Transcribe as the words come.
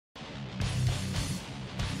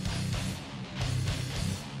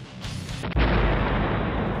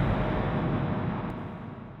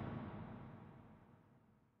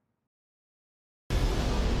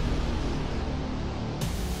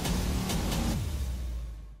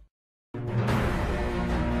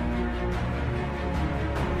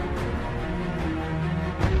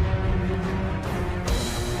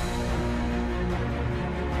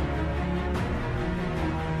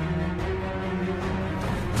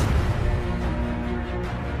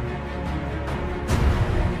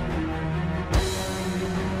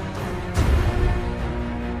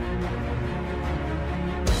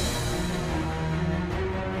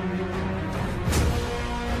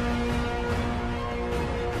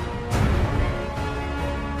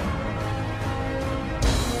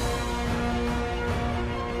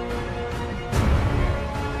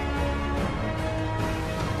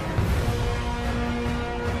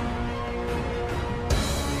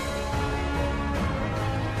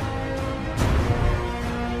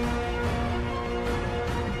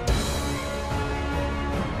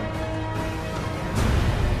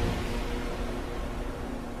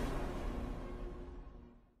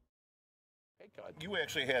cut. You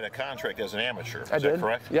actually had a contract as an amateur, I is did. that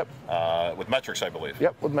correct? Yep. With metrics, I believe.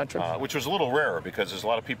 Yep, with metrics. Which was a little rarer because, as a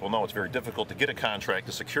lot of people know, it's very difficult to get a contract,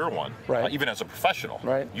 to secure one, right. Even as a professional.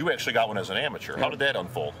 Right. You actually got one as an amateur. Yep. How did that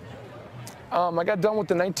unfold? I got done with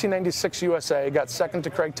the 1996 USA, got second to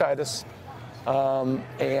Craig Titus,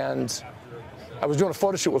 and I was doing a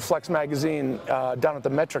photo shoot with Flex Magazine down at the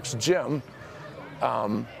Metrics gym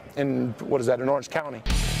in, what is that, in Orange County.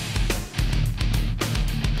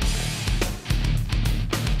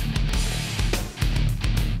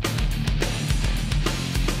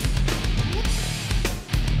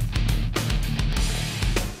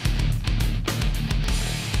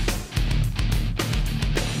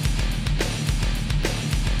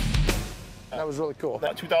 That was really cool.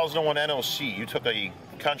 That 2001 NOC, you took a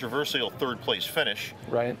controversial third place finish.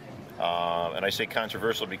 Right. And I say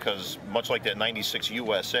controversial because, much like that 96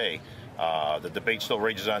 USA, the debate still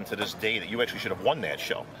rages on to this day that you actually should have won that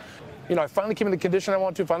show. You know, I finally came in the condition I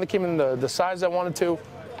wanted to, finally came in the size I wanted to,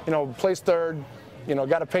 you know, placed third, you know,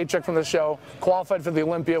 got a paycheck from the show, qualified for the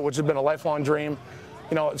Olympia, which has been a lifelong dream.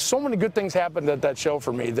 You know, so many good things happened at that show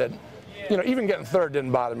for me that, you know, even getting third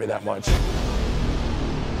didn't bother me that much.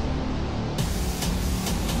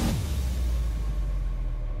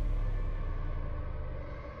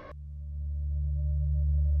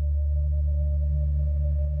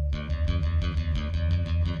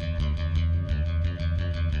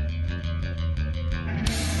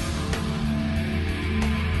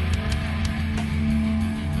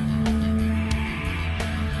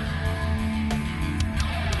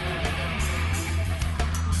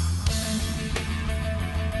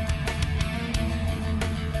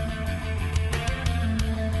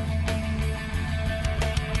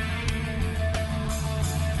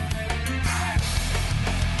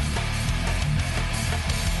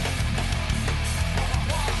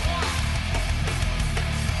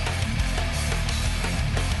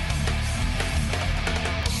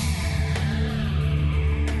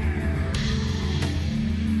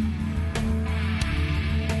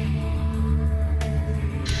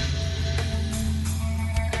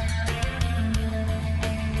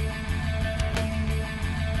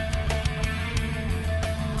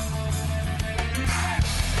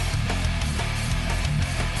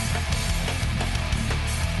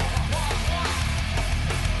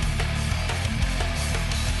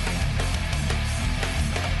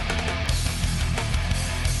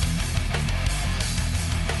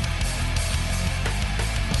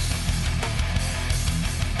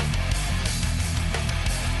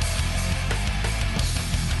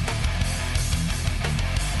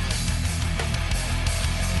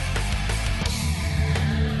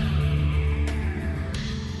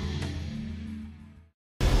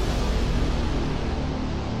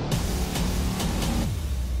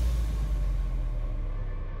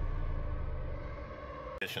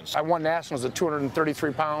 I won nationals at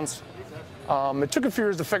 233 pounds. It took a few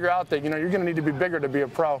years to figure out that, you know, you're going to need to be bigger to be a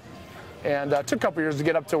pro. And it took a couple years to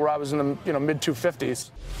get up to where I was in the, you know,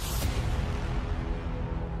 mid-250s.